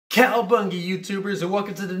Cowbunga YouTubers, and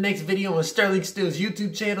welcome to the next video on Sterling Steele's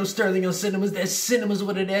YouTube channel, Sterling on Sinemas. That's Cinemas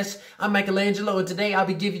with an S. I'm Michaelangelo, and today I'll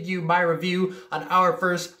be giving you my review on our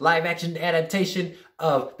first live-action adaptation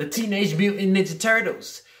of the Teenage Mutant Ninja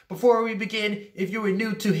Turtles. Before we begin, if you are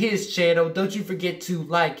new to his channel, don't you forget to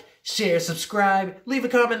like, share, subscribe, leave a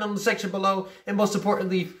comment on the section below, and most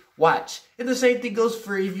importantly, watch. And the same thing goes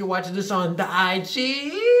for if you're watching this on the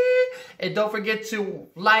IG. And don't forget to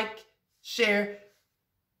like, share,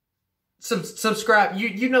 subscribe.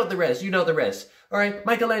 You know the rest. You know the rest. All right,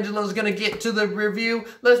 Michelangelo's gonna get to the review.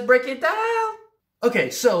 Let's break it down.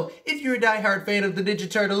 Okay, so if you're a diehard fan of the Ninja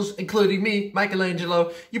Turtles, including me,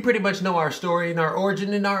 Michaelangelo, you pretty much know our story and our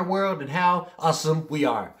origin in our world and how awesome we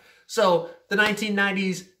are. So the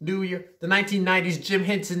 1990s Jim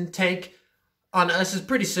Henson take on us is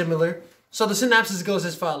pretty similar. So the synopsis goes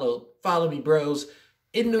as follows. Follow me, bros.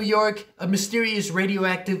 In New York, a mysterious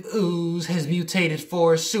radioactive ooze has mutated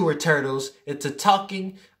 4 sewer turtles into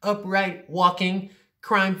talking, upright, walking,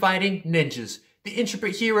 crime-fighting ninjas. The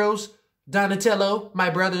intrepid heroes, Donatello, my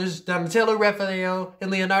brothers, Donatello, Raphael,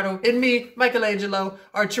 and Leonardo, and me, Michaelangelo,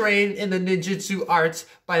 are trained in the ninjutsu arts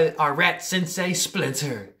by our rat sensei,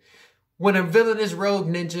 Splinter. When a villainous rogue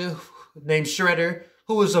ninja named Shredder,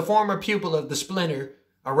 who is a former pupil of the Splinter,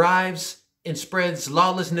 arrives and spreads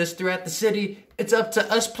lawlessness throughout the city, it's up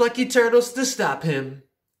to us plucky turtles to stop him.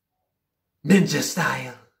 Ninja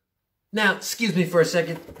style. Now, excuse me for a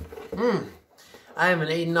second. I haven't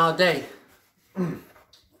eaten all day.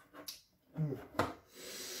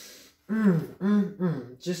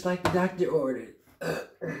 Just like the doctor ordered.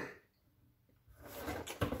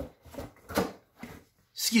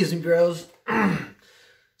 Excuse me, bros.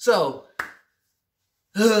 So,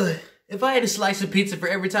 if I had a slice of pizza for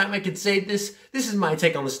every time I could say this is my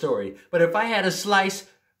take on the story. But if I had a slice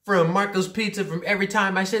from Marco's Pizza from every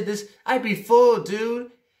time I said this, I'd be full,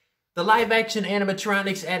 dude. The live-action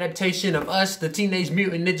animatronics adaptation of us, the Teenage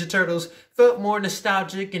Mutant Ninja Turtles, felt more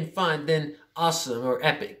nostalgic and fun than awesome or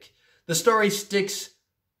epic. The story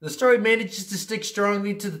manages to stick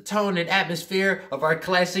strongly to the tone and atmosphere of our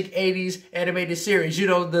classic 80s animated series. You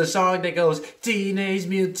know, the song that goes, Teenage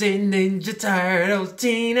Mutant Ninja Turtles,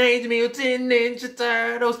 Teenage Mutant Ninja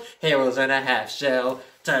Turtles, heroes in a half shell,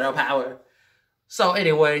 turtle power. So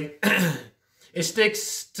anyway, it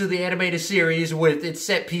sticks to the animated series with its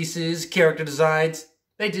set pieces, character designs.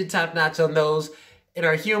 They did top notch on those, and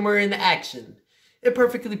our humor and the action. It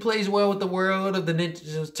perfectly plays well with the world of the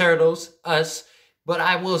Ninja Turtles, us. But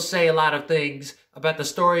I will say a lot of things about the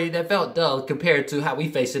story that felt dull compared to how we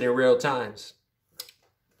face it in real times.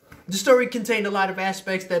 The story contained a lot of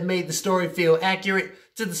aspects that made the story feel accurate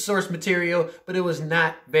to the source material, but it was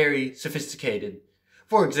not very sophisticated.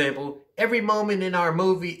 For example, every moment in our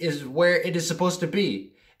movie is where it is supposed to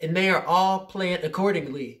be, and they are all planned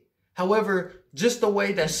accordingly. However, just the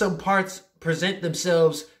way that some parts present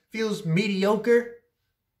themselves feels mediocre,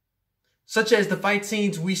 such as the fight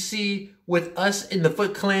scenes we see with us in the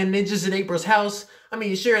Foot Clan ninjas in April's house. I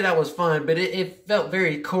mean, sure, that was fun, but it felt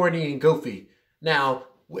very corny and goofy. Now,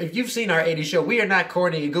 if you've seen our 80s show, we are not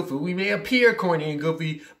corny and goofy. We may appear corny and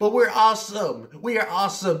goofy, but we're awesome. We are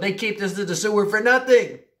awesome. They kicked us to the sewer for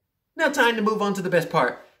nothing. Now, time to move on to the best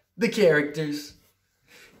part, the characters.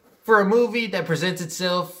 For a movie that presents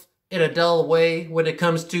itself in a dull way when it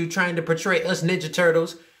comes to trying to portray us Ninja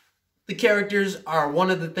Turtles, the characters are one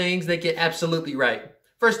of the things they get absolutely right.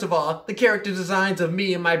 First of all, the character designs of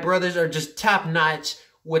me and my brothers are just top-notch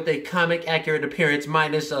with a comic-accurate appearance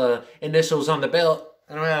minus initials on the belt.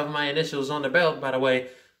 I don't have my initials on the belt, by the way.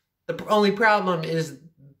 The only problem is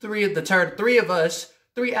three out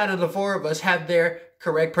of the 4 of us have their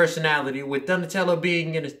correct personality, with Donatello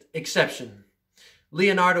being an exception.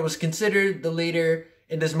 Leonardo was considered the leader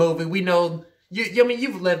in this movie. We know, I mean,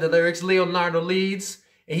 you've read the lyrics. Leonardo leads.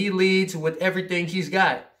 And he leads with everything he's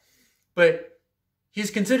got. But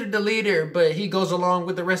he's considered the leader, but he goes along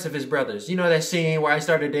with the rest of his brothers. You know that scene where I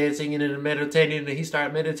started dancing and then meditating, and he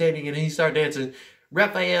started meditating and he started dancing.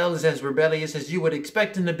 Raphael is as rebellious as you would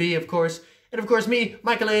expect him to be, of course. And of course me,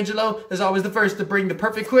 Michaelangelo, is always the first to bring the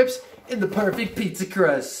perfect quips and the perfect pizza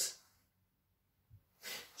crust.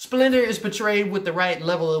 Splinter is portrayed with the right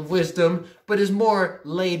level of wisdom, but is more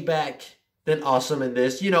laid back than awesome in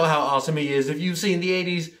this. You know how awesome he is. If you've seen the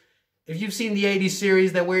 80s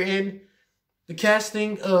series that we're in, the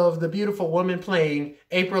casting of the beautiful woman playing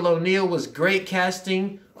April O'Neil was great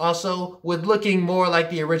casting. Also, with looking more like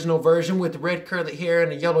the original version with red curly hair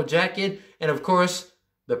and a yellow jacket. And of course,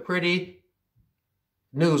 the pretty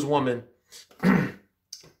newswoman.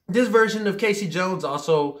 This version of Casey Jones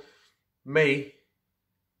also may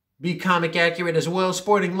be comic accurate as well,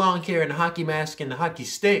 sporting long hair and a hockey mask and a hockey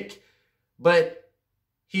stick. But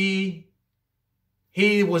he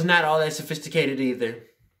was not all that sophisticated either.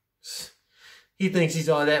 He thinks he's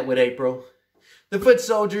all that with April. The foot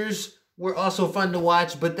soldiers were also fun to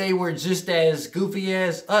watch, but they were just as goofy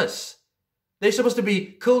as us. They're supposed to be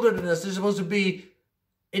cooler than us. They're supposed to be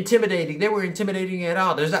intimidating. They were intimidating at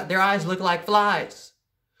all. Their eyes look like flies.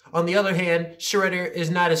 On the other hand, Shredder is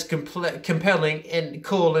not as compelling and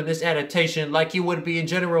cool in this adaptation like he would be in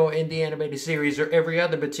general in the animated series or every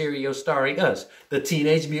other material starring us, the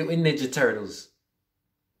Teenage Mutant Ninja Turtles.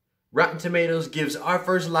 Rotten Tomatoes gives our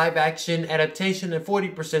first live-action adaptation a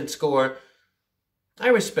 40% score. I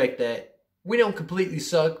respect that. We don't completely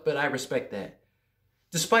suck, but I respect that.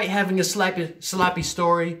 Despite having a sloppy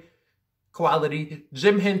story quality,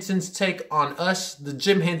 Jim Henson's take on us, the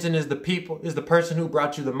Jim Henson is the person who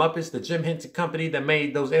brought you the Muppets, the Jim Henson company that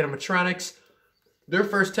made those animatronics. Their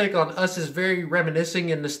first take on us is very reminiscing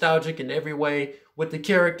and nostalgic in every way, with the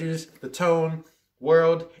characters, the tone,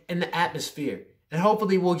 world, and the atmosphere. And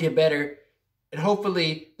hopefully we'll get better. And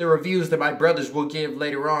hopefully the reviews that my brothers will give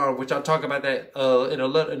later on, which I'll talk about that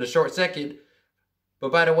in a short second.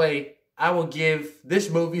 But by the way, I will give this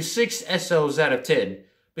movie 6 SOs out of 10.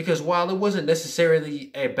 Because while it wasn't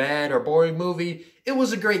necessarily a bad or boring movie, it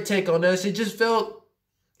was a great take on us. It just felt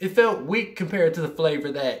weak compared to the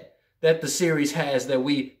flavor that the series has that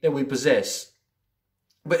we possess.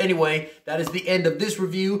 But anyway, that is the end of this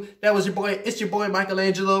review. That was it's your boy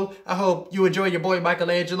Michaelangelo. I hope you enjoy your boy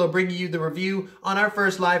Michaelangelo bringing you the review on our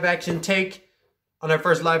first live action appearance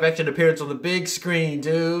on the big screen,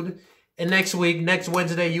 dude. And next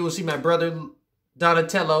Wednesday, you will see my brother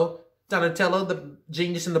Donatello, the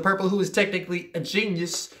genius in the purple, who is technically a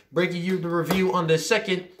genius, bringing you the review on the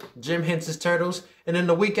second Jim Henson's Turtles. And then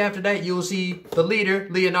the week after that, you will see the leader,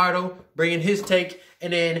 Leonardo, bringing his take.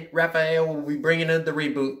 And then Raphael will be bringing in the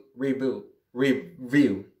review.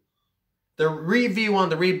 The review on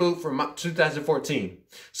the reboot from 2014.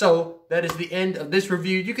 So that is the end of this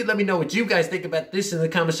review. You can let me know what you guys think about this in the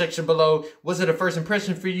comment section below. Was it a first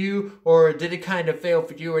impression for you, or did it kind of fail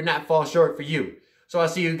for you or not fall short for you? So I'll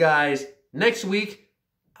see you guys next week.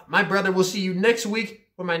 My brother will see you next week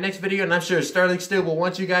for my next video, and I'm sure Sterling still will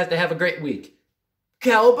want you guys to have a great week.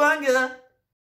 Cowabunga!